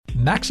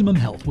Maximum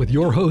Health with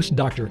your host,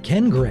 Dr.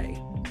 Ken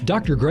Gray.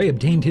 Dr. Gray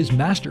obtained his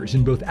master's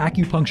in both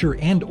acupuncture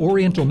and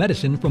Oriental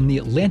medicine from the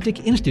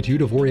Atlantic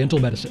Institute of Oriental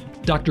Medicine.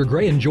 Dr.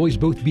 Gray enjoys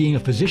both being a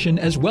physician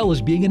as well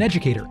as being an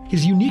educator.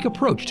 His unique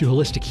approach to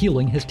holistic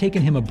healing has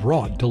taken him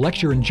abroad to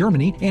lecture in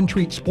Germany and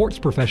treat sports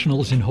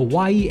professionals in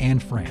Hawaii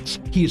and France.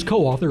 He is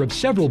co-author of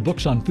several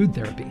books on food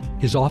therapy.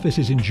 His office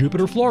is in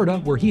Jupiter, Florida,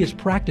 where he has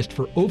practiced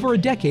for over a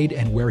decade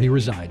and where he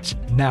resides.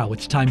 Now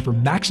it's time for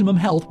Maximum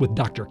Health with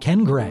Dr.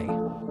 Ken Gray.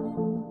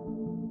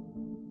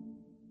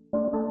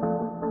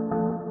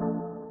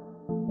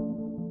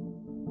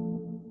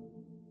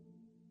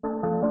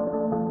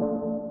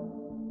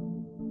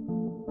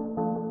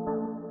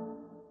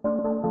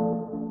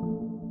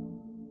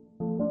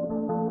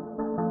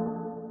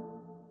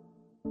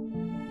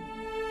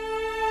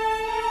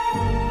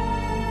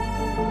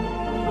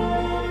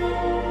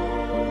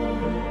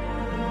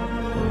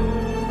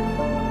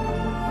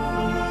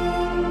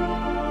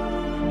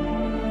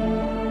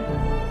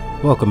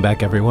 Welcome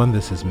back, everyone.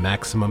 This is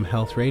Maximum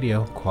Health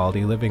Radio,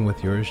 quality living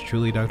with yours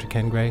truly, Dr.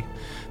 Ken Gray.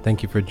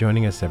 Thank you for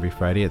joining us every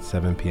Friday at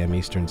 7 p.m.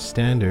 Eastern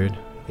Standard,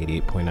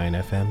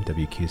 88.9 FM,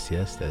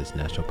 WQCS, that is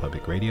National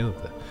Public Radio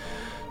of the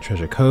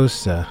Treasure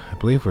Coast. I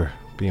believe we're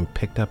being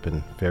picked up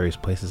in various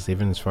places,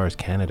 even as far as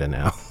Canada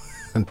now,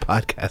 and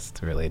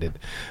podcast-related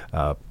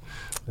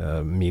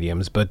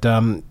mediums. But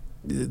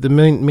the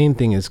main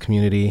thing is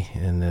community,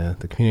 and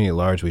the community at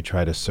large we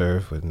try to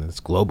serve, and it's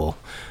global.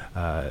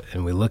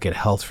 And we look at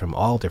health from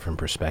all different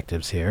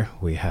perspectives here.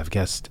 We have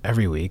guests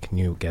every week,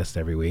 new guests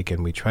every week,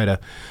 and we try to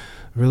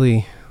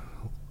really,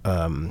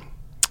 I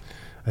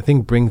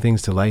think, bring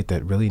things to light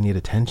that really need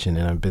attention.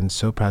 And I've been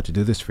so proud to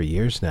do this for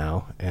years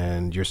now,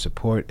 and your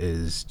support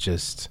is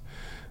just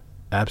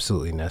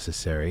absolutely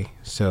necessary.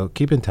 So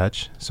keep in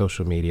touch,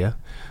 social media.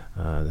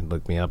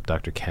 Look me up,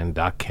 Dr. Ken,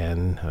 Doc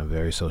Ken,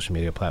 various social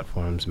media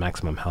platforms,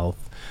 Maximum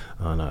Health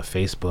on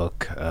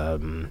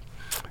Facebook,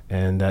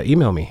 and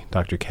email me,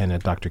 drken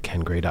at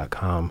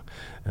drkengray.com,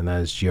 and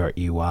that is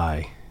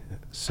Grey.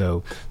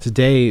 So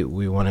today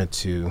we wanted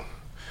to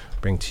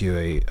bring to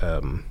you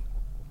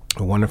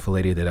a wonderful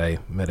lady that I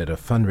met at a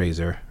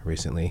fundraiser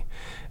recently,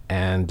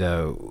 and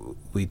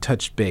we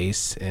touched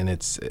base, and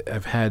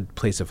I've had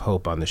Place of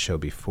Hope on the show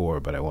before,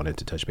 but I wanted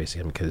to touch base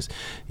again because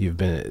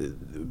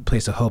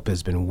Place of Hope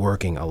has been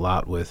working a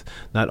lot with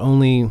not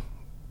only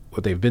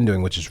what they've been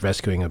doing, which is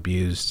rescuing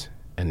abused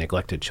and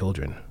neglected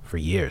children for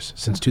years,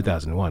 since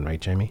 2001, right,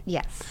 Jamie?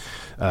 Yes.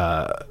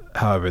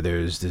 However,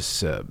 there's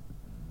this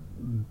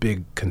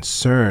big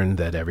concern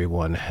that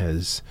everyone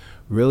has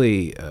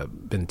really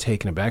been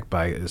taken aback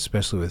by,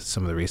 especially with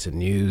some of the recent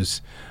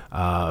news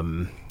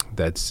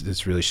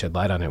that's really shed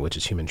light on it, which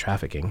is human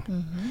trafficking.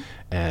 Mm-hmm.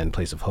 And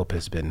Place of Hope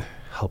has been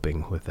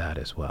helping with that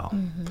as well.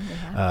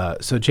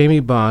 Mm-hmm, so Jamie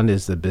Bond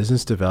is the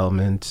Business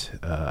Development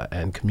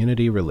and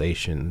Community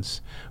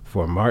Relations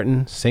for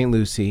Martin, St.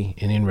 Lucie,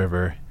 Indian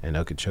River, and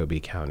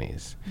Okeechobee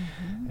counties.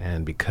 Mm-hmm.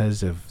 And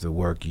because of the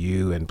work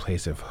you and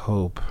Place of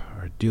Hope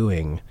are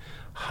doing,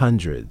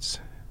 hundreds,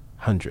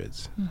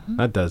 mm-hmm.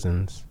 not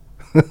dozens,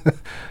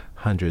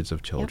 hundreds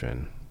of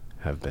children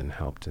have been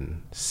helped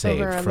and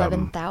saved over from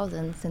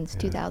 11,000 since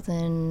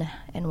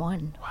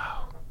 2001.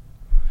 Wow.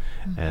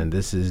 Mm-hmm. And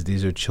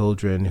these are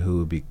children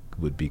who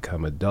would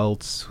become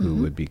adults, who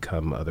mm-hmm. would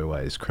become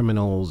otherwise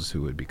criminals,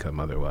 who would become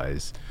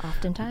otherwise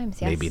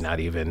oftentimes, yes, maybe not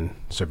even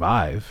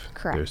survive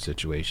Correct. Their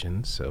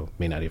situations, so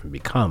may not even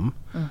become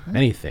mm-hmm.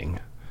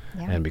 anything.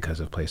 Yeah. And because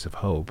of Place of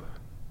Hope,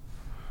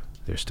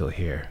 they're still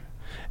here.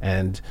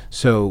 And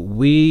so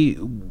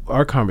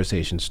our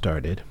conversation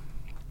started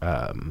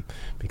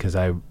because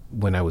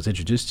when I was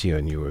introduced to you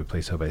and you were at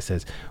Place of Hope, I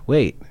says,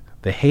 wait,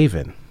 the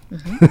Haven,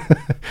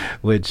 mm-hmm.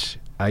 which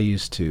I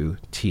used to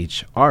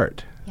teach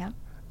art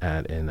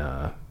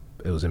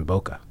it was in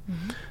Boca.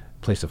 Mm-hmm.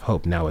 Place of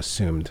Hope now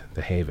assumed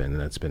the Haven,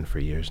 and that's been for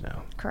years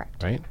now.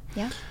 Correct. Right?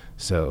 Yeah.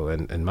 So,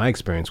 and my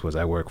experience was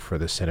I worked for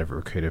the Center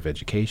for Creative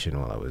Education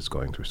while I was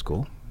going through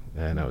school,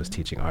 and I was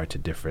teaching art to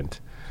different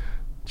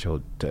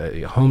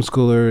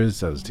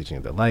homeschoolers. I was teaching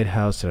at the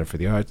Lighthouse, Center for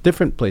the Arts,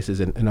 different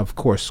places, and of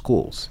course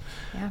schools.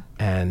 Yeah.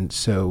 And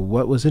so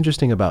what was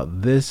interesting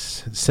about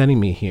this, sending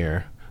me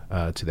here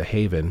to the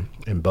Haven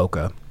in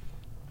Boca,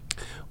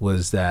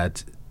 was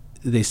that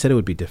they said it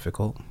would be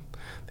difficult.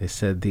 They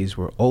said these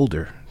were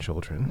older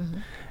children, mm-hmm.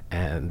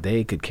 and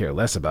they could care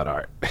less about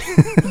art.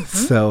 Mm-hmm.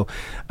 So,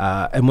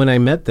 and when I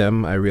met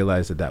them, I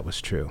realized that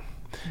was true.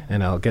 Mm-hmm.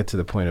 And I'll get to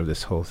the point of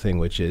this whole thing,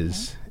 which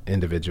is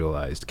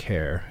individualized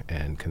care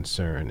and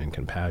concern and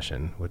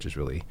compassion, which is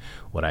really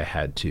what I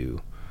had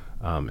to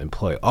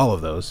employ all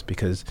of those,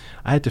 because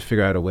I had to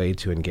figure out a way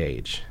to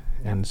engage.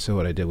 And so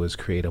what I did was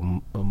create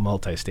a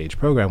multi-stage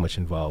program which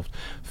involved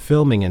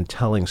filming and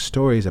telling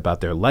stories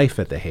about their life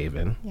at the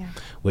Haven,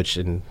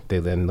 they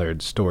then learned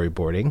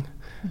storyboarding.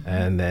 Mm-hmm.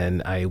 And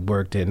then I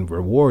worked in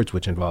rewards,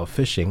 which involved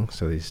fishing.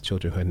 So these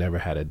children who had never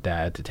had a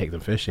dad to take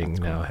them fishing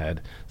now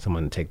had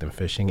someone to take them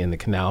fishing in the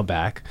canal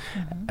back,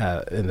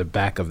 mm-hmm. In the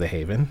back of the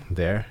Haven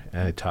there.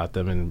 And I taught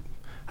them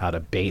how to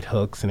bait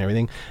hooks and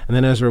everything. And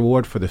then as a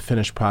reward for the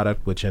finished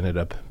product, which ended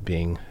up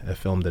being a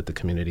film that the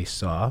community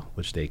saw,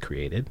 which they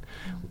created,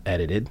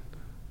 edited,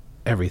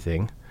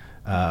 everything,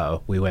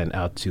 we went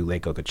out to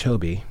Lake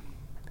Okeechobee,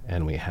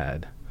 and we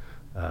had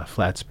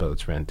flats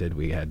boats rented,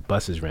 we had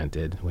buses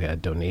rented, we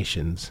had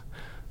donations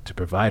to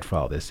provide for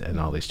all this, and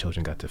all these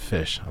children got to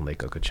fish on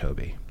Lake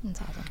Okeechobee.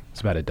 That's awesome.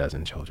 It's about a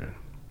dozen children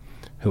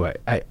who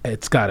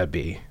it's got to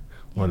be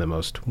one of the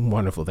most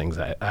wonderful things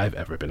I've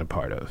ever been a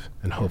part of,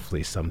 and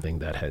hopefully something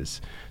that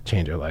has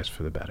changed our lives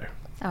for the better.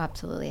 Oh,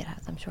 absolutely it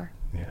has, I'm sure.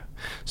 Yeah.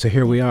 So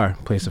here we are,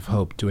 Place of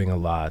Hope, doing a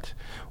lot.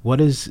 What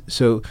is,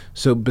 so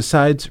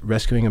besides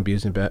rescuing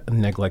abused and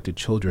neglected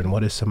children,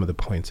 what is some of the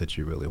points that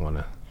you really want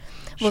to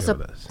share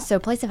with us? So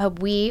Place of Hope,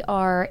 we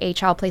are a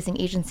child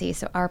placing agency.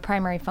 So our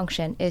primary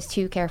function is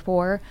to care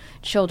for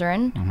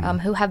children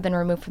who have been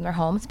removed from their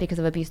homes because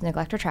of abuse,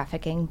 neglect, or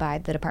trafficking by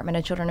the Department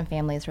of Children and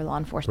Families or law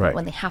enforcement Right.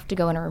 when they have to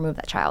go in and remove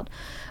that child.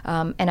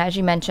 And as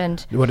you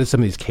mentioned, What are some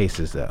of these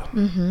cases, though?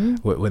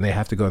 When they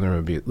have to go in the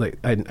review? Like,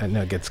 I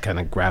know it gets kind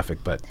of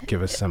graphic, but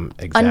give us some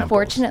examples.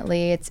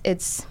 unfortunately,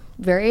 it's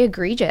very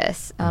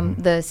egregious.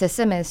 The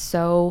system is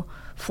so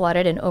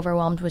flooded and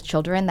overwhelmed with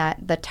children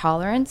that the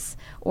tolerance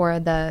or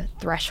the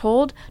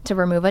threshold to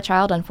remove a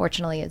child,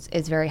 unfortunately,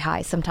 is very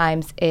high.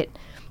 Sometimes it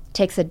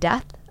takes a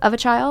death of a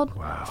child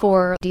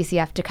for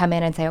DCF to come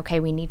in and say, okay,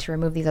 we need to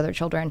remove these other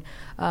children.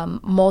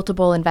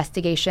 Multiple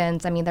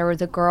investigations. I mean, there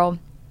was a girl,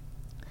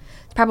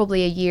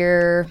 probably a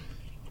year,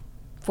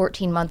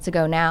 14 months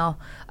ago now,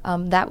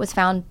 that was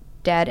found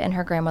dead in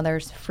her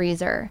grandmother's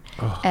freezer.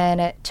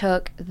 And it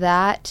took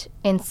that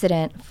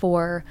incident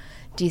for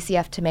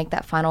DCF to make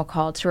that final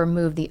call to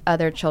remove the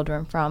other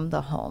children from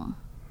the home.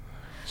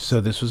 So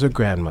this was a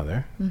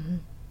grandmother,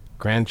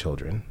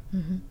 grandchildren,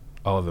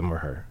 all of them were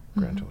her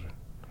grandchildren.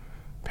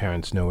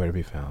 Parents nowhere to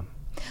be found.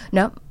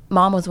 No,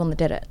 mom was the one that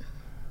did it.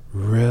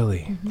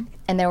 Really?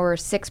 And there were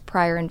 6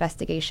 prior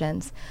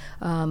investigations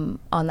on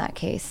that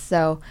case.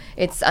 So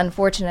it's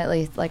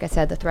unfortunately, like I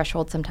said, the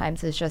threshold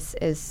sometimes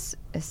is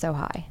so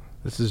high.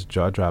 This is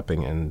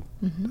jaw-dropping and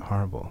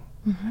horrible.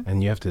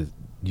 And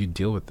you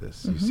deal with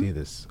this. You see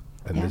this.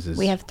 And Yeah. this is...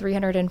 We have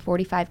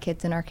 345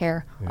 kids in our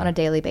care on a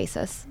daily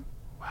basis.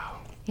 Wow.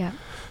 Yeah.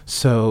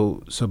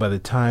 So by the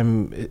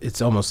time,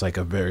 it's almost like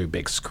a very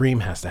big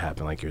scream has to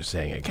happen, like you're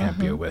saying. It can't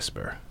be a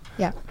whisper.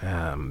 Yeah.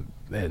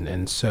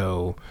 And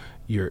so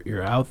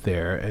you're out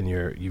there, and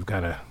you've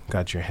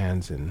got your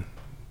hands in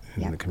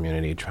the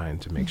community, trying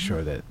to make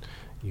sure that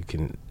you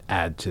can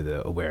add to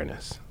the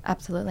awareness.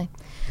 Absolutely.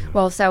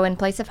 Well, so in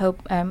Place of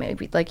Hope,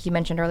 like you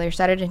mentioned earlier,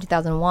 started in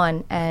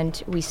 2001,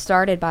 and we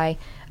started by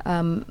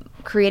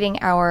creating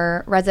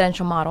our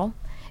residential model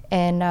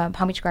in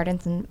Palm Beach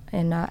Gardens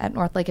at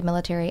North Lake and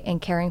Military,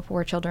 and caring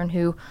for children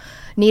who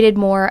needed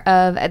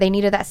they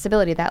needed that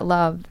stability, that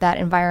love, that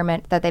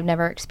environment that they've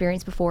never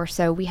experienced before.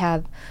 So we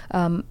have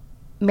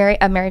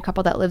a married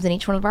couple that lives in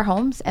each one of our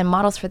homes and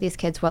models for these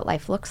kids what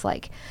life looks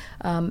like.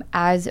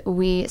 As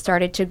we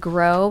started to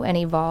grow and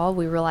evolve,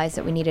 we realized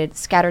that we needed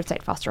scattered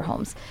site foster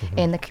homes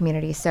in the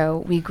community. So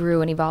we grew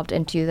and evolved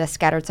into the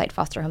scattered site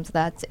foster homes.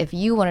 That's if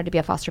you wanted to be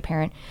a foster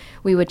parent,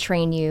 we would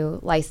train you,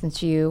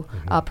 license you,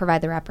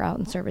 provide the wraparound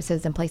and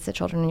services, and place the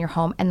children in your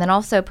home, and then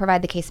also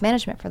provide the case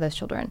management for those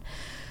children.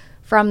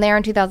 From there,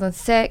 in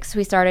 2006,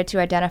 we started to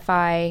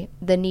identify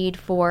the need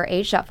for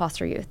aged-out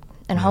foster youth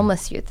and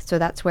homeless youth. So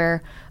that's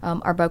where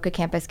our Boca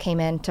campus came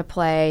into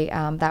play.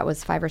 That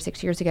was 5 or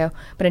 6 years ago.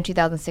 But in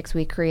 2006,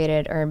 we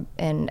created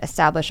and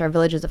established our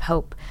Villages of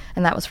Hope,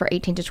 and that was for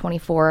 18 to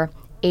 24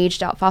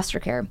 aged-out foster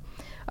care,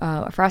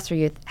 foster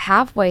youth.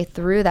 Halfway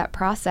through that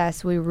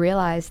process, we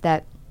realized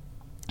that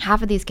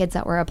half of these kids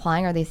that were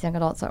applying, or these young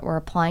adults that were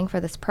applying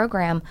for this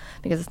program,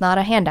 because it's not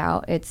a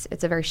handout, it's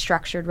a very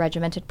structured,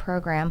 regimented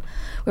program,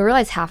 we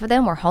realized half of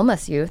them were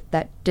homeless youth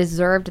that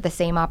deserved the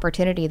same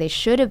opportunity. They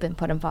should have been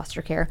put in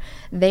foster care.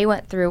 They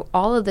went through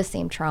all of the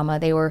same trauma.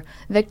 They were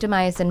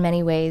victimized in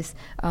many ways,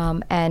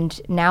 and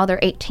now they're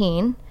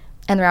 18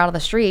 and they're out of the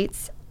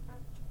streets.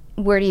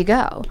 Where do you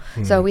go?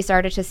 So we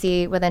started to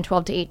see within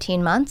 12 to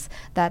 18 months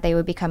that they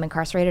would become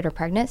incarcerated or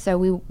pregnant. So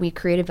we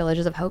created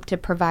Villages of Hope to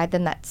provide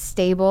them that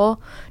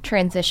stable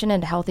transition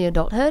into healthy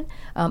adulthood.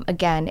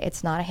 Again,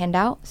 it's not a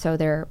handout. So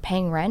they're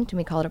paying rent, and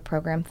we call it a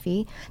program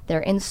fee.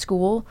 They're in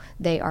school.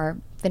 They are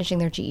finishing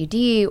their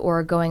GED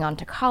or going on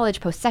to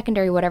college,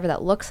 post-secondary, whatever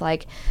that looks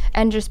like,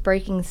 and just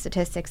breaking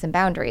statistics and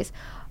boundaries.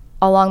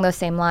 Along those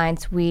same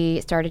lines,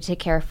 we started to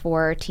care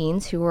for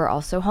teens who were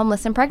also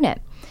homeless and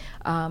pregnant.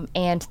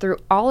 And through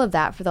all of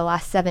that, for the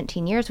last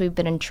 17 years, we've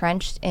been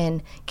entrenched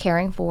in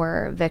caring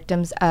for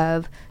victims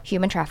of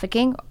human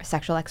trafficking,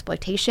 sexual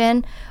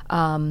exploitation.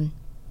 And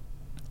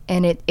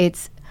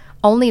it's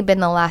only been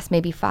the last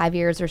maybe 5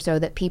 years or so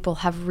that people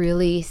have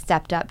really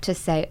stepped up to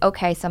say,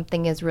 okay,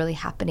 something is really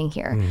happening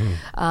here.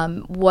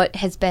 What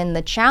has been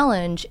the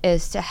challenge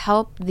is to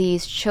help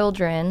these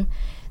children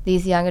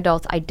these young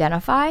adults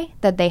identify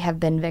that they have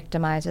been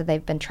victimized or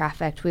they've been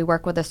trafficked. We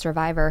work with a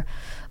survivor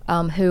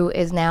who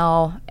is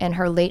now in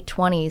her late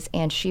 20s,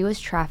 and she was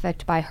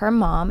trafficked by her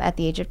mom at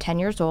the age of 10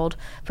 years old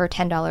for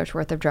 $10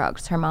 worth of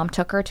drugs. Her mom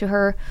took her to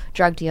her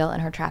drug deal,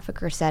 and her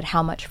trafficker said,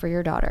 "How much for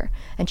your daughter?"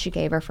 And she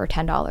gave her for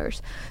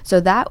 $10.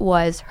 So that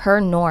was her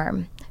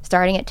norm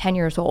starting at 10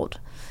 years old.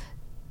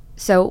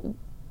 So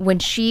when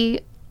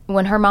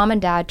her mom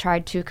and dad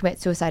tried to commit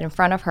suicide in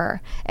front of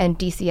her and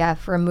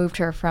DCF removed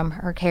her from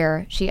her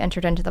care, she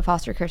entered into the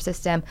foster care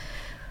system.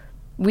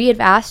 We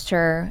had asked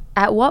her,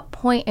 at what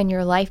point in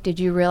your life did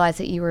you realize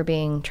that you were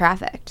being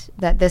trafficked,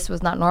 that this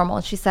was not normal?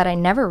 And she said, I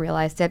never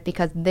realized it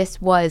because this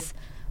was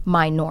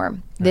my norm.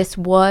 Right. This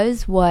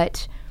was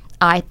what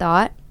I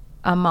thought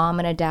a mom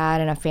and a dad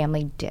and a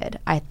family did.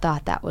 I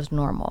thought that was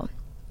normal.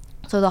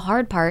 So the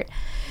hard part,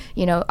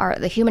 are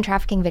the human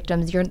trafficking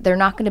victims. They're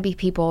not going to be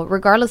people,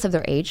 regardless of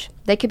their age.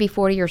 They could be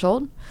 40 years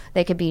old.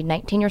 They could be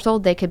 19 years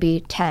old. They could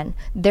be 10.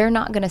 They're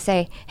not going to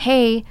say,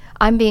 hey,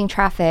 I'm being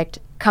trafficked.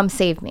 Come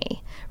save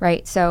me,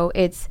 right? So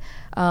it's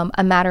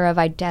a matter of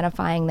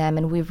identifying them,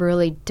 and we've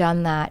really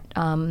done that.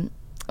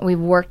 We've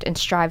worked and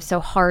strived so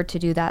hard to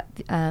do that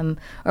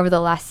over the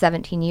last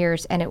 17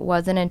 years, and it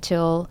wasn't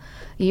until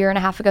a year and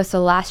a half ago,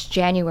 so last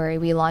January,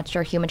 we launched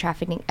our Human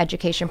Trafficking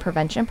Education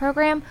Prevention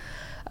Program.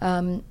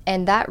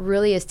 And that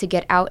really is to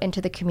get out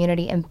into the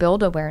community and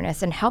build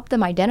awareness and help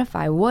them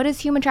identify what is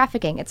human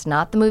trafficking. It's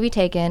not the movie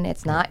Taken.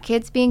 It's not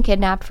kids being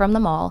kidnapped from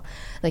the mall,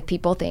 like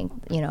people think,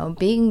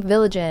 being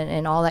vigilant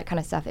and all that kind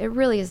of stuff. It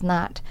really is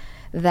not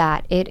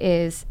that.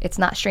 It's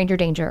not stranger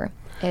danger.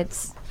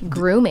 It's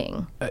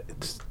grooming.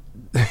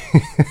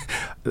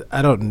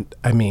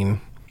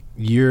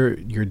 You're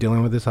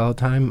dealing with this all the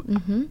time.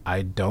 Mm-hmm.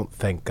 I don't,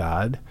 thank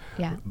God.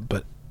 Yeah.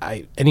 But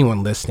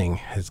anyone listening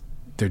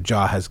their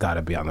jaw has got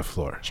to be on the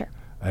floor. Sure.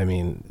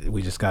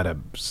 We just got to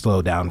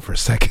slow down for a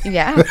second.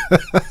 Yeah.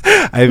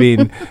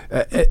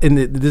 And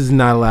this is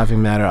not a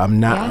laughing matter. I'm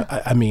not,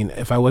 yeah.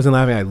 If I wasn't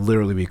laughing, I'd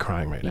literally be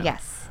crying right now.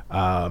 Yes.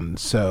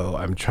 So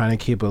I'm trying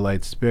to keep a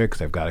light spirit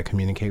because I've got to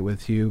communicate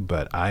with you,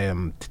 but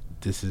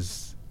this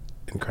is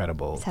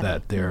incredible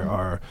that there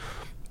are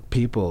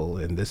people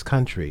in this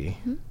country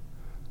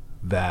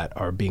that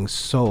are being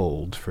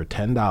sold for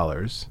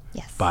 $10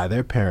 by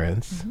their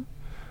parents. Mm-hmm.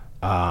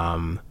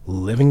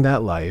 Living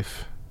that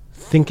life,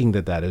 thinking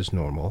that is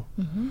normal.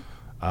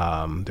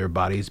 Mm-hmm. Their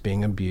bodies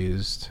being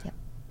abused. Yep.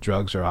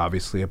 Drugs are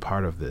obviously a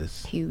part of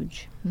this.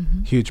 Huge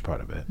part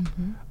of it.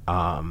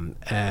 Mm-hmm.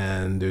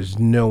 And there's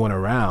no one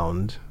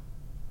around,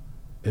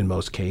 in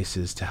most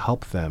cases, to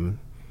help them,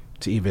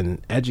 to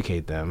even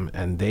educate them,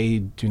 and they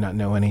do not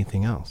know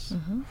anything else.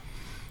 Mm-hmm.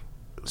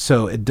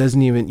 So it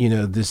doesn't even,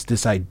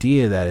 this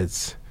idea that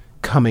it's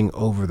coming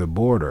over the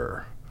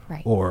border.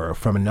 Right. Or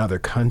from another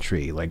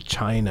country like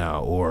China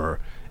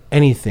or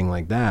anything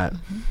like that,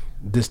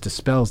 this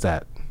dispels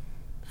that.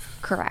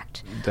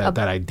 Correct. That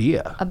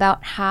idea.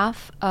 About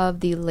half of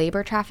the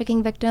labor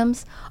trafficking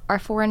victims are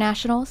foreign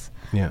nationals,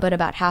 but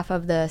about half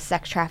of the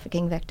sex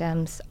trafficking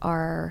victims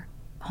are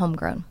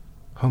homegrown.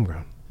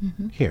 Homegrown.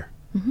 Mm-hmm. Here.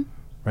 Mm-hmm.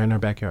 Right in our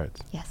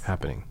backyards. Yes.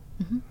 Happening.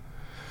 Mm-hmm.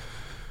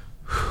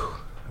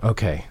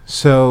 Okay,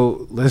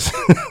 so let's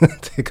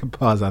take a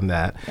pause on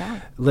that.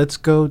 Yeah. Let's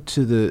go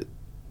to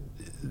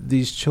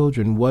these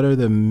children. What are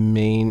the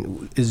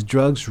main, is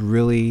drugs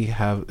really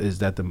is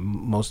that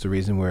the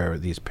reason where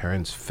these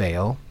parents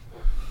fail?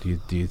 Do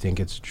you think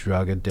it's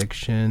drug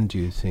addiction? Do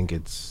you think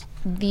it's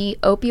the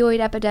opioid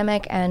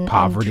epidemic and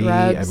poverty?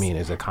 And drugs,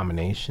 is a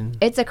combination?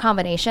 It's a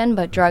combination,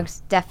 but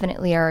drugs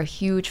definitely are a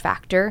huge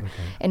factor. Okay.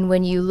 And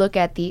when you look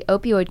at the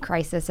opioid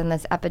crisis and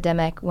this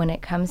epidemic, when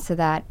it comes to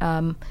that,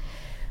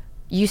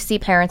 you see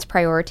parents'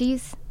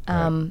 priorities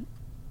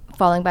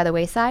falling by the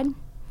wayside.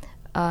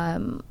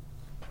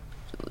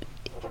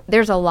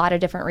 There's a lot of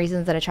different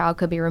reasons that a child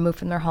could be removed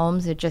from their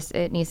homes.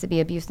 It needs to be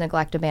abuse,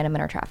 neglect,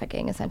 abandonment, or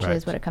trafficking, essentially,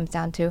 is what it comes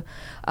down to.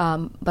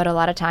 But a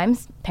lot of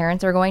times,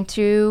 parents are going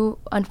to,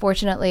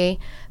 unfortunately,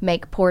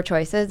 make poor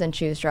choices and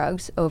choose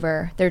drugs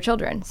over their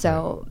children.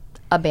 So,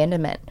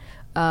 abandonment.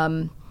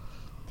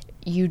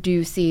 You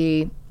do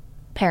see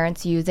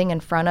parents using in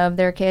front of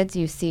their kids.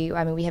 You see,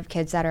 we have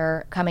kids that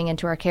are coming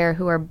into our care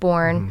who are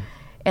born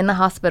in the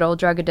hospital,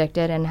 drug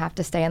addicted, and have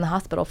to stay in the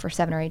hospital for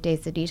 7 or 8 days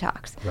to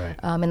detox. Right.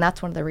 And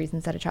that's one of the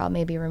reasons that a child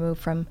may be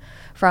removed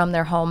from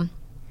their home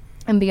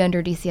and be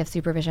under DCF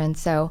supervision.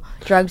 So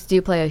drugs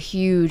do play a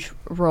huge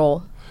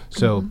role.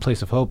 So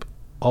Place of Hope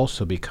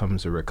also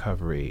becomes a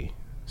recovery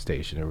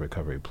station, a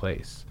recovery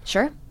place.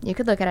 Sure. You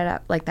could look at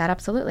it like that,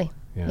 absolutely.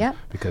 Yeah. Yep.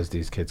 Because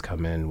these kids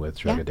come in with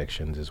drug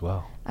addictions as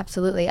well.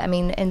 Absolutely.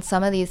 And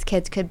some of these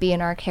kids could be in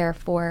our care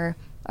for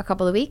a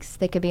couple of weeks.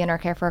 They could be in our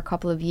care for a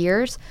couple of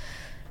years.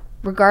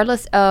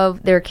 Regardless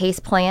of their case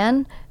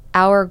plan,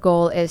 our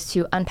goal is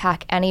to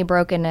unpack any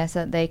brokenness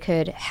that they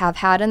could have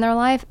had in their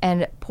life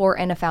and pour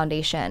in a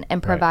foundation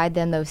and provide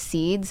them those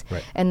seeds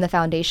and the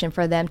foundation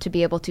for them to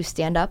be able to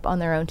stand up on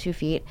their own 2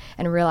 feet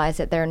and realize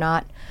that they're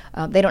not,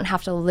 they don't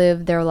have to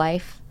live their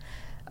life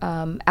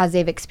as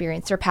they've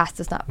experienced. Their past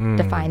does not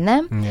define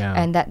them,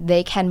 and that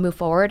they can move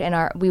forward.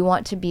 And we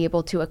want to be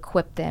able to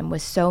equip them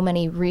with so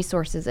many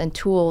resources and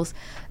tools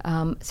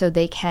so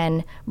they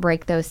can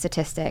break those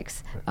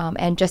statistics.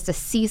 And just to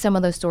see some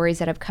of those stories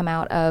that have come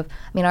out of,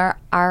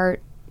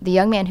 the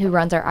young man who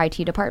runs our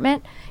IT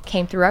department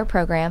came through our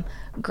program,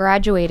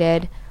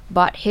 graduated,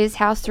 bought his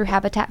house through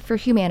Habitat for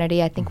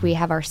Humanity. I think we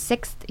have our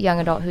 6th young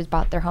adult who's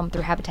bought their home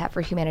through Habitat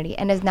for Humanity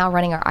and is now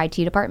running our IT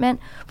department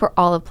for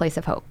all of Place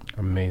of Hope.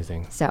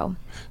 Amazing. So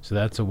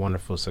that's a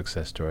wonderful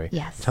success story.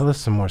 Yes. Tell us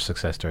some more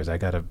success stories. I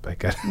gotta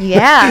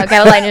Yeah,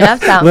 gotta line it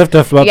up. Lift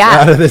us up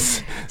out of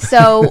this.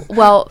 So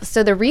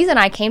the reason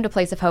I came to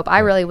Place of Hope, I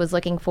really was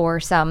looking for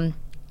some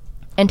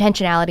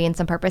intentionality and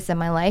some purpose in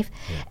my life.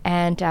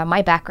 And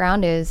my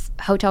background is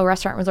hotel,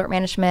 restaurant, resort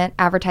management,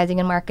 advertising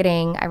and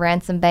marketing. I ran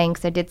some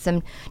banks. I did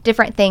some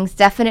different things,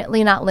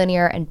 definitely not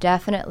linear and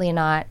definitely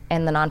not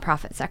in the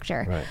nonprofit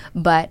sector,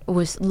 but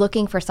was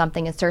looking for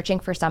something and searching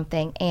for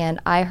something.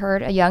 And I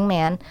heard a young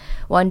man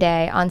one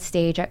day on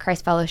stage at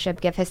Christ Fellowship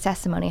give his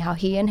testimony, how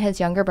he and his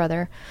younger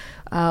brother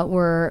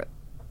were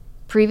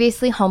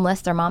previously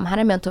homeless. Their mom had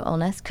a mental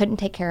illness, couldn't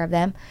take care of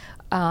them.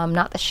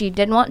 Not that she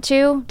didn't want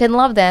to, didn't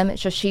love them,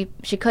 it's just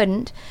she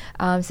couldn't.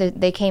 So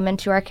they came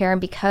into our care, and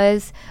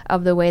because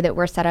of the way that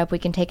we're set up, we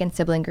can take in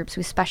sibling groups.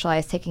 We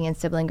specialize taking in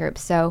sibling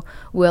groups. So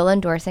Will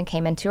and Dorson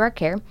came into our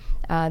care.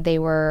 They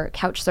were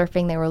couch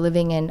surfing. They were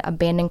living in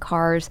abandoned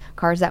cars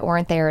that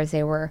weren't theirs.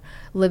 They were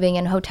living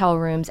in hotel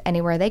rooms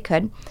anywhere they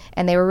could,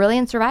 and they were really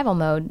in survival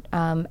mode.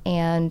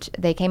 And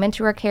they came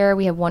into our care.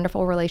 We have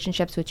wonderful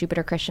relationships with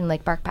Jupiter Christian,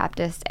 Lake Park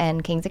Baptist,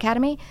 and King's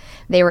Academy.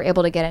 They were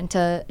able to get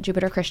into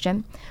Jupiter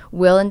Christian.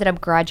 Will ended up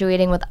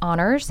graduating with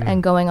honors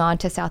and going on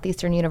to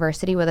Southeastern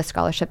University with a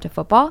scholarship to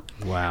football.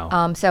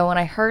 Wow. So when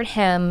I heard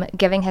him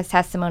giving his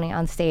testimony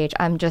on stage,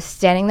 I'm just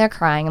standing there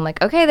crying. I'm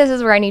like, okay, this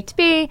is where I need to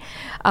be.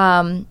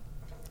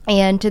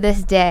 And to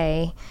this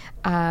day,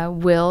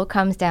 Will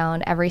comes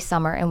down every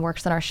summer and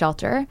works in our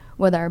shelter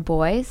with our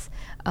boys,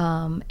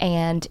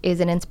 and is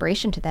an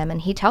inspiration to them.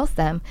 And he tells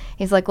them,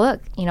 he's like,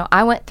 look,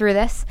 I went through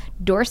this.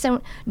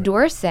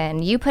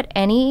 Dorson, you put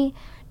any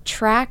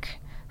track,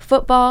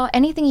 football,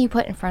 anything you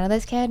put in front of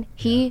this kid,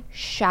 he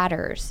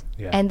shatters.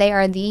 And they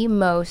are the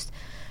most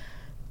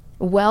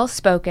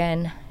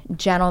well-spoken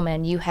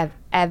gentlemen you have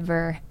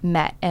ever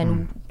met.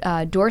 And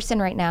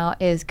Dorson right now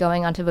is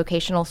going on to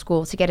vocational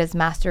school to get his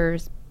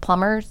master's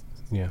plumber's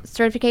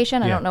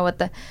certification. I don't know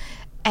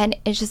and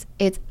it's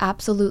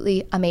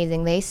absolutely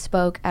amazing. They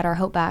spoke at our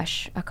Hope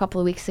Bash a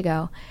couple of weeks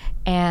ago,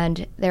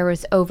 and there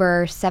was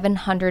over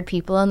 700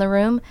 people in the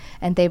room,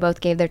 and they both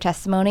gave their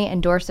testimony,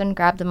 and Dorson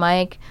grabbed the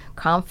mic,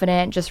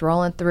 confident, just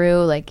rolling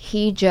through, like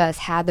he just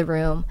had the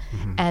room,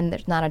 and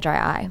there's not a dry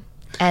eye.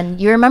 And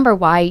you remember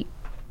why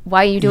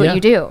you do what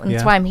you do, and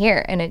that's why I'm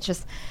here, and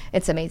it's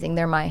amazing.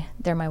 They're my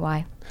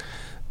why.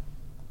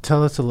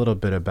 Tell us a little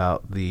bit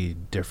about the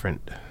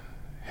different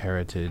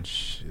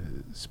heritage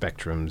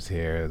spectrums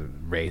here,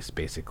 race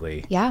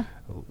basically. Yeah.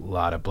 A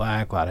lot of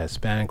black, a lot of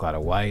Hispanic, a lot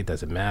of white.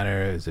 Does it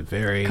matter? Is it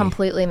very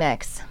completely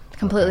mixed?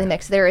 Completely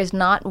mixed. There is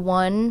not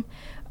one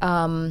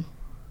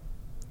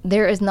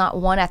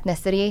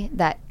ethnicity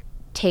that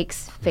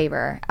takes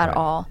favor at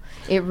all.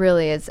 It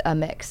really is a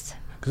mix.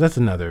 Because that's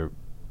another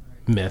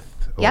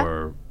myth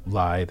or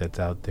lie that's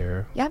out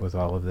there with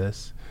all of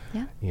this.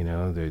 Yeah.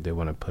 They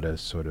want to put a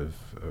sort of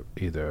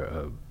either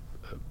a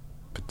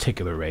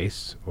particular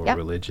race or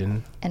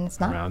religion and it's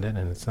not around it,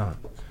 and it's not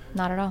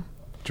at all.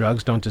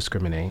 Drugs don't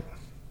discriminate.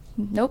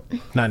 Nope.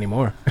 Not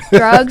anymore.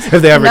 Drugs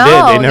if they ever did,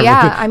 they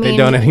never they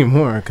don't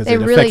anymore, because it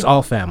really affects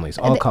all families,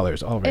 all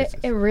colors, all races.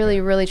 It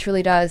really, really,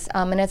 truly does.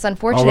 And it's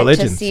unfortunate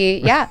to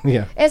see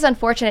it's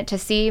unfortunate to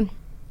see,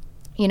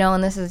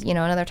 and this is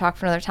another talk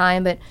for another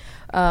time, but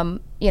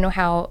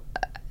how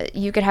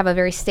you could have a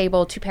very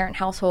stable 2-parent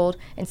household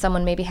and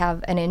someone maybe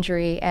have an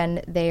injury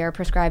and they are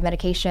prescribed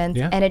medications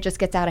and it just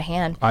gets out of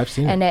hand. I've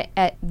seen it.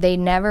 And they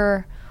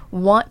never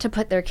want to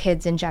put their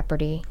kids in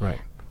jeopardy.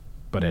 Right.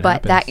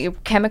 But that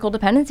chemical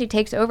dependency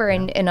takes over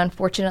and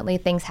unfortunately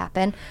things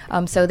happen.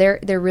 So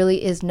there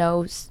really is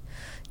no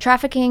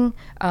trafficking,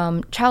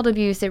 child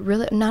abuse.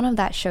 None of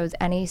that shows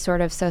any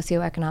sort of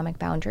socioeconomic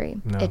boundary.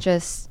 No. It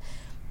just,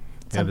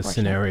 the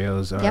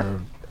scenarios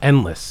are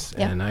endless.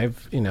 And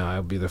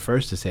I'll be the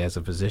first to say, as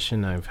a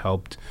physician, I've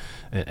helped,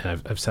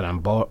 and I've sat on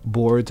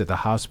boards at the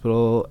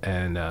hospital,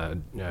 and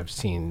I've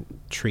seen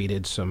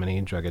treated so many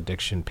drug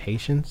addiction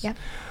patients.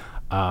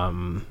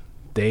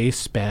 They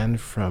span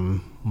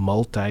from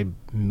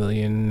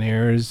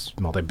multi-billionaires,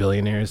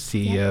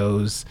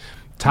 CEOs,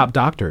 top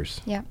doctors.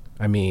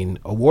 I mean,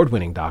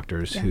 award-winning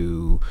doctors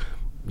who,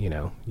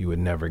 you would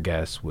never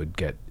guess would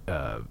get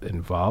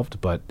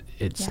involved, but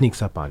it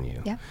sneaks up on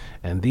you.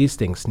 And these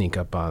things sneak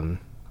up on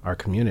our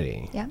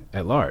community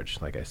at large.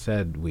 Like I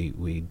said,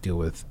 we deal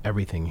with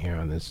everything here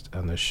on this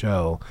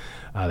show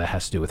that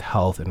has to do with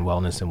health and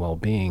wellness and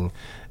well-being.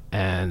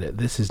 And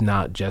this is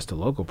not just a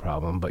local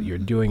problem, but you're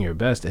doing your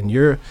best.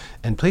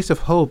 And Place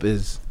of Hope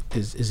is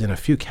is in a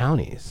few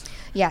counties.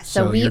 Yes,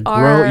 so we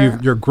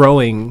you're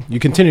growing. You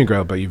continue to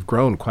grow, but you've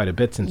grown quite a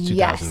bit since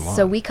 2001. Yes,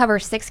 so we cover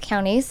 6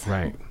 counties.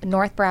 Right.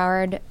 North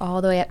Broward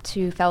all the way up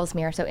to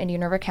Fellsmere, so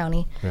Indian River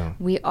County. Yeah.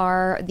 We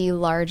are the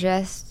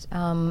largest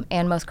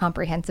and most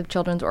comprehensive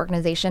children's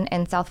organization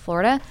in South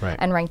Florida, Right.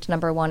 and ranked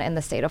number 1 in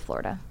the state of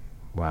Florida.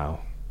 Wow.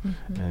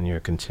 And you're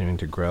continuing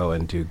to grow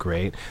and do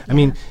great. I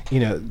mean,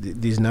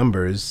 these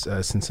numbers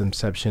since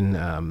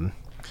inception,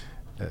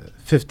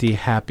 50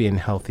 happy and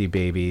healthy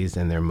babies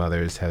and their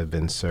mothers have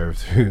been served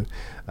through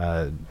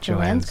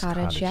Joanne's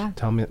Cottage. Yeah.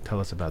 Tell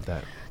us about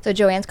that. So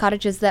Joanne's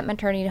Cottage is that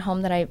maternity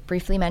home that I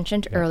briefly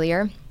mentioned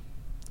earlier.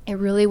 It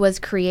really was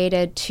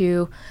created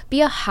to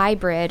be a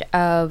hybrid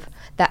of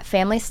that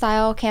family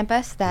style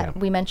campus that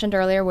we mentioned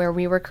earlier, where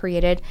we were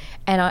created,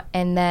 and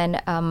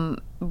then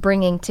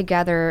bringing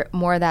together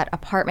more of that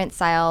apartment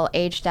style,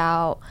 aged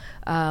out,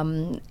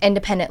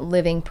 independent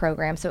living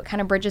program. So it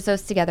kind of bridges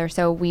those together.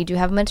 So we do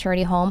have a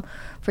maternity home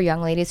for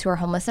young ladies who are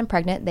homeless and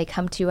pregnant. They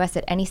come to us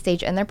at any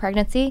stage in their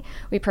pregnancy.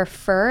 We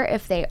prefer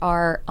if they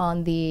are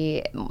on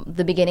the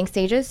beginning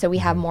stages, so we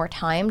have more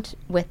time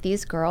with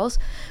these girls.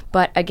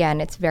 But again,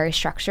 it's very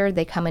structured.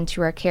 They come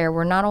into our care.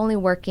 We're not only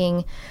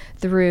working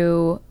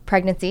through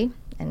pregnancy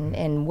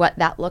and what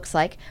that looks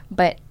like,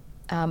 but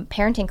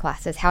parenting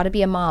classes, how to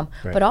be a mom.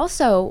 Right. But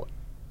also,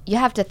 you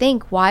have to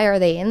think, why are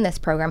they in this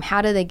program?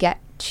 How do they get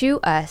to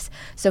us?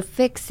 So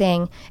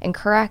fixing and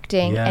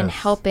correcting and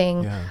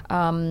helping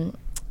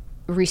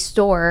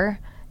restore,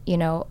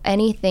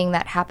 anything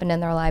that happened in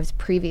their lives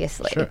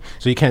previously. Sure.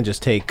 So you can't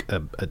just take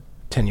a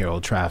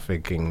 10-year-old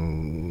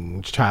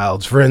trafficking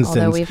child, for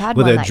instance,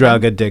 with a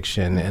drug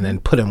addiction and then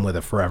put him with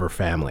a forever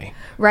family.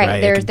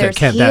 Right. There's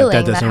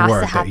healing that has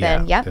to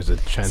happen. Yep. There's a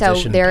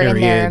transition they're period.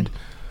 In there.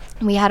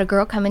 We had a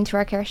girl come into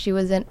our care. She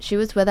was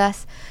with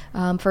us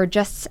for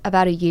just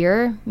about a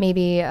year,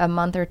 maybe a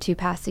month or two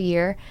past a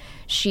year.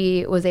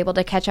 She was able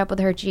to catch up with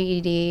her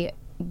GED,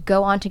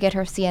 go on to get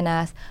her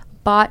CNS,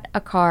 bought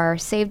a car,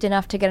 saved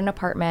enough to get an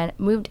apartment,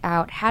 moved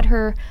out, had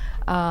her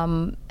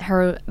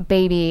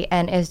baby,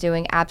 and is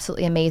doing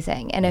absolutely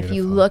amazing. And if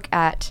you look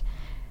at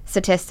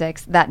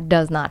statistics, that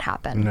does not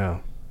happen.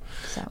 No.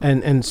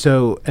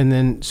 So.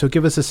 So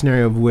give us a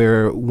scenario of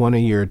where one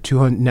of your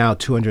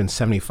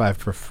 275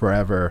 for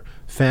forever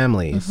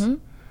families,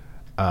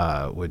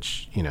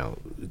 which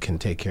can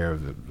take care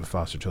of the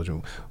foster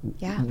children.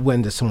 Yeah.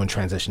 When does someone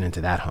transition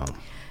into that home?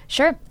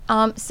 Sure.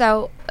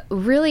 So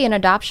really an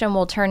adoption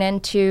will turn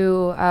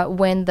into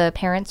when the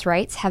parents'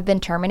 rights have been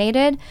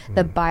terminated,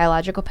 the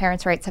biological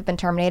parents' rights have been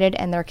terminated,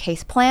 and their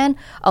case plan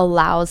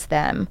allows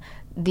them,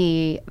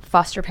 the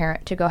foster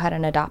parent, to go ahead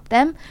and adopt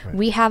them.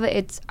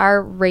 Right.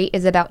 Our rate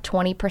is about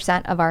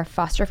 20% of our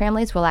foster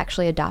families will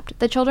actually adopt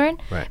the children.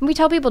 Right. And we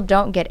tell people,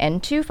 don't get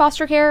into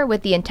foster care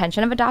with the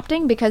intention of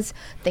adopting, because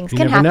things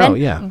can never happen. know.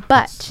 Yeah.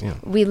 But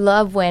we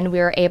love when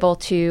we're able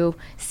to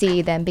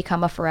see them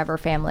become a forever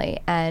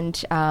family.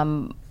 And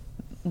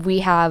we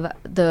have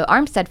the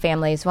Armstead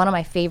families, one of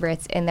my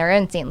favorites, and they're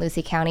in St.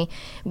 Lucie County.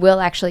 Will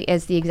actually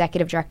is the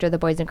executive director of the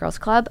Boys and Girls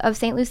Club of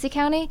St. Lucie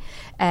County.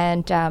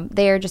 And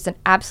they are just an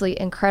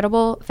absolutely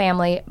incredible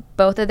family.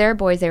 Both of their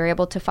boys, they were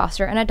able to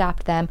foster and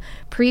adopt them.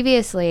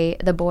 Previously,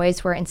 the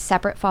boys were in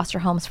separate foster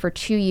homes for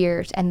 2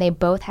 years, and they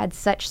both had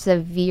such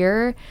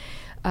severe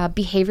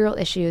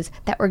behavioral issues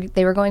that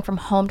they were going from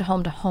home to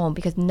home to home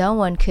because no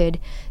one could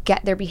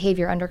get their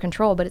behavior under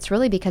control. But it's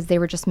really because they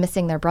were just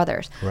missing their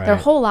brothers. Right. Their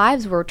whole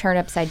lives were turned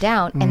upside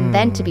down, and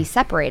then to be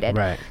separated.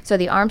 Right. So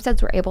the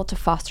Armsteads were able to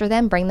foster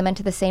them, bring them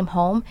into the same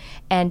home,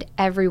 and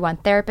everyone,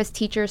 therapists,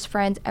 teachers,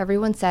 friends,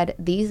 everyone said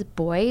these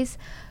boys,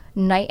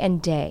 night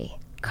and day,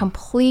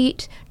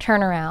 complete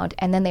turnaround.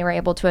 And then they were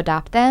able to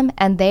adopt them,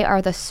 and they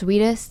are the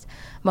sweetest,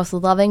 most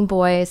loving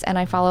boys. And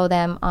I follow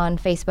them on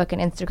Facebook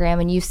and Instagram,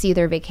 and you see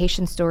their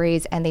vacation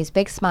stories and these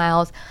big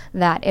smiles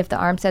that if the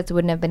Armsteads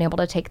wouldn't have been able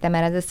to take them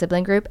in as a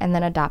sibling group and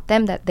then adopt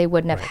them, that they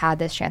wouldn't have had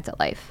this chance at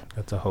life.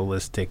 That's a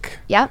holistic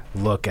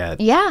look at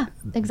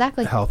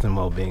exactly health and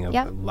well-being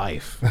of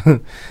life.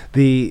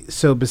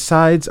 So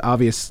besides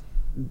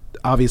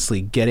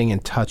obviously getting in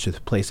touch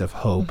with Place of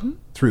Hope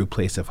through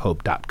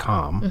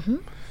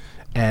placeofhope.com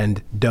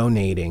and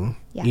donating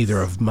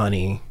either of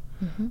money,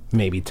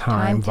 maybe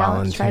time,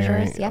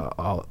 volunteering.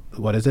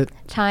 What is it?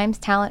 Times,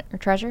 talent, or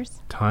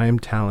treasures. Time,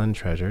 talent,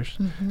 treasures.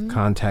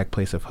 Contact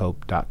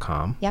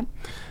placeofhope.com. Yep.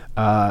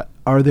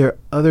 Are there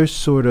other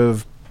sort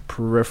of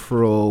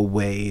peripheral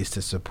ways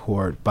to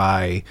support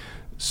by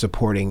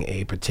supporting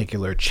a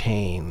particular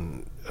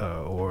chain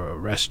or a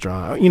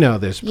restaurant?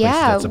 There's places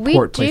that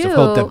support Place of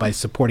Hope, that by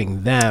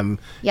supporting them,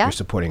 you're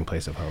supporting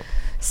Place of Hope.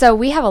 So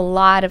we have a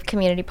lot of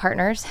community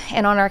partners,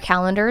 and on our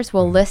calendars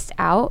we'll list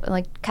out,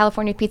 like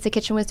California Pizza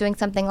Kitchen was doing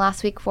something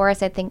last week for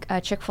us. I think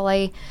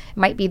Chick-fil-A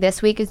might be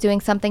this week is doing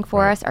something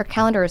for us. Our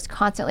calendar is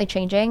constantly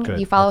changing. Good.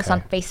 You follow us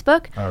on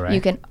Facebook. All right. You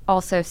can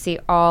also see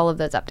all of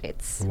those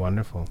updates.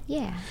 Wonderful.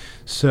 Yeah.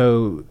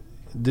 So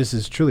this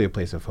is truly a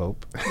place of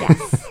hope.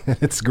 Yes.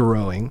 It's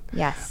growing.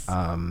 Yes.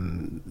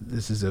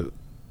 This is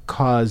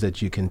cause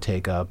that you can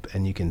take up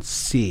and you can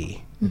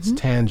see. It's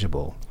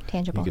tangible.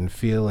 Tangible. You can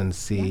feel and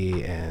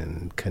see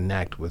and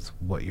connect with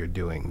what you're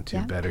doing to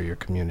better your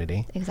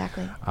community.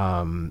 Exactly.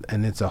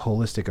 And it's a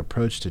holistic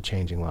approach to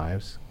changing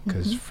lives,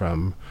 because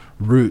from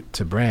root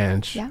to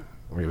branch,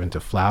 or even to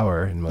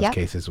flower, in most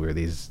cases, where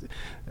these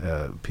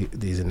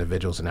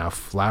individuals are now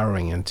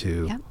flowering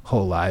into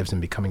whole lives and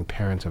becoming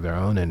parents of their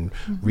own and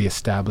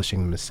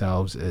reestablishing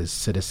themselves as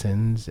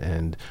citizens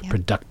and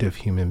productive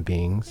human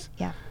beings.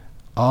 Yeah.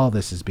 All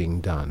this is being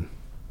done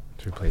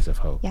through Place of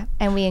Hope. Yeah,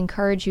 and we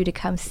encourage you to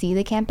come see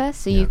the campus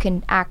so you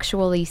can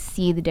actually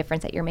see the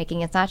difference that you're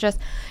making. It's not just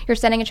you're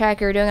sending a check,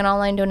 you're doing an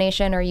online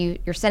donation, or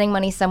you're sending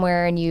money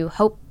somewhere and you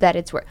hope that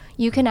it's worth.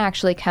 You can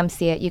actually come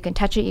see it. You can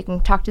touch it. You can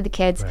talk to the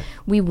kids. Right.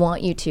 We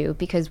want you to,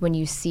 because when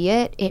you see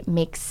it, it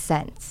makes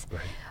sense.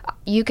 Right.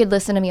 You could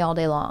listen to me all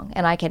day long,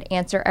 and I could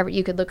answer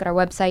you could look at our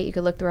website, you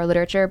could look through our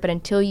literature, but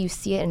until you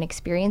see it and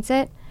experience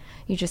it,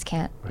 you just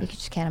can't. Right. You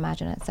just can't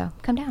imagine it. So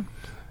come down.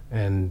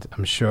 And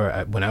I'm sure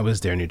when I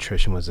was there,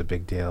 nutrition was a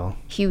big deal.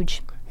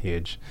 Huge.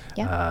 Huge.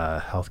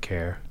 Yeah.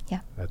 Healthcare. Yeah.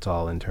 That's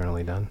all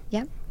internally done.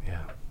 Yeah.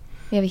 Yeah.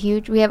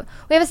 We have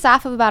a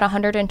staff of about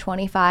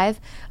 125,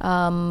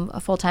 a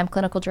full-time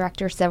clinical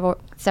director,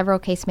 several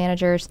case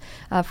managers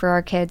for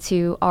our kids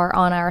who are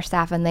on our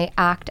staff, and they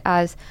act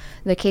as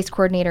the case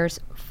coordinators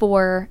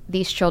for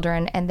these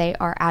children, and they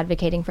are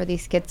advocating for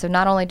these kids. So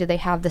not only do they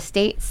have the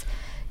state's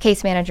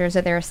case managers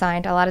that they're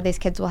assigned, a lot of these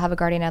kids will have a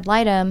guardian ad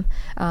litem,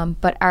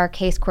 but our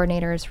case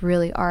coordinators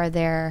really are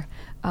their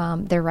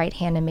right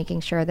hand in making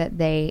sure that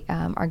they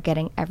are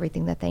getting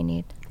everything that they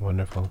need.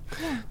 Wonderful.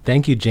 Yeah.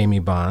 Thank you, Jamie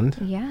Bond.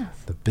 Yes.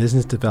 The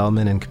Business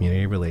Development and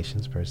Community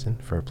Relations person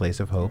for Place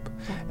of Hope.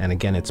 And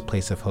again, it's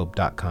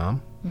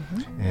placeofhope.com.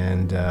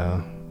 And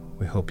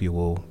we hope you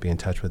will be in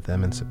touch with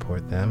them and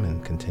support them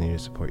and continue to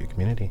support your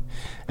community.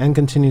 And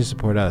continue to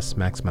support us,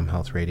 Maximum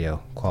Health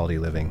Radio, Quality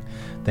Living.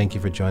 Thank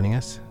you for joining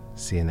us.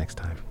 See you next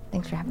time.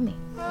 Thanks for having me.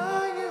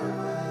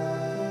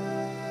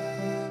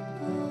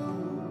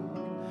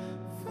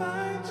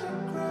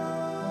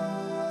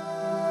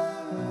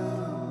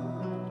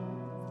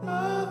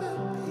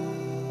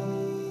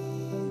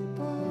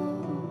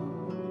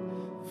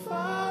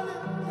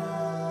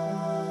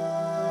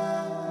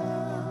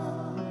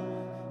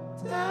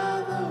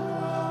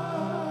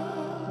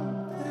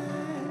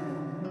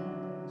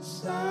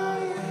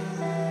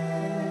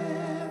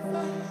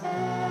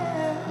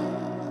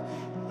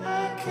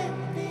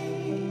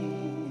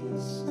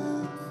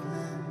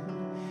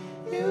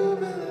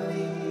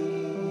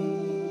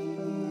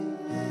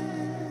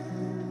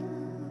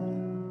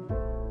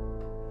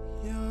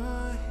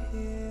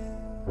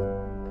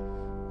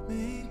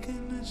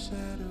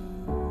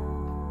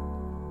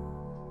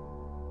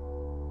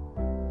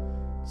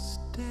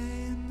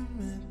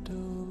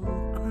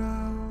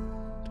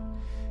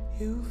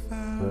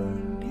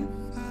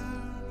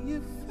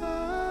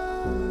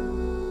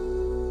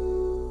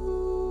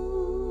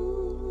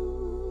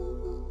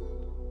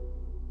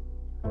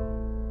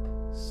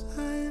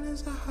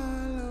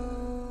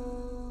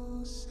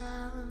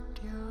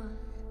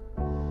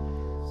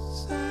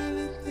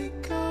 Silently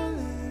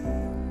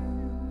calling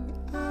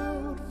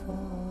out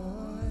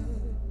for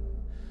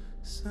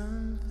some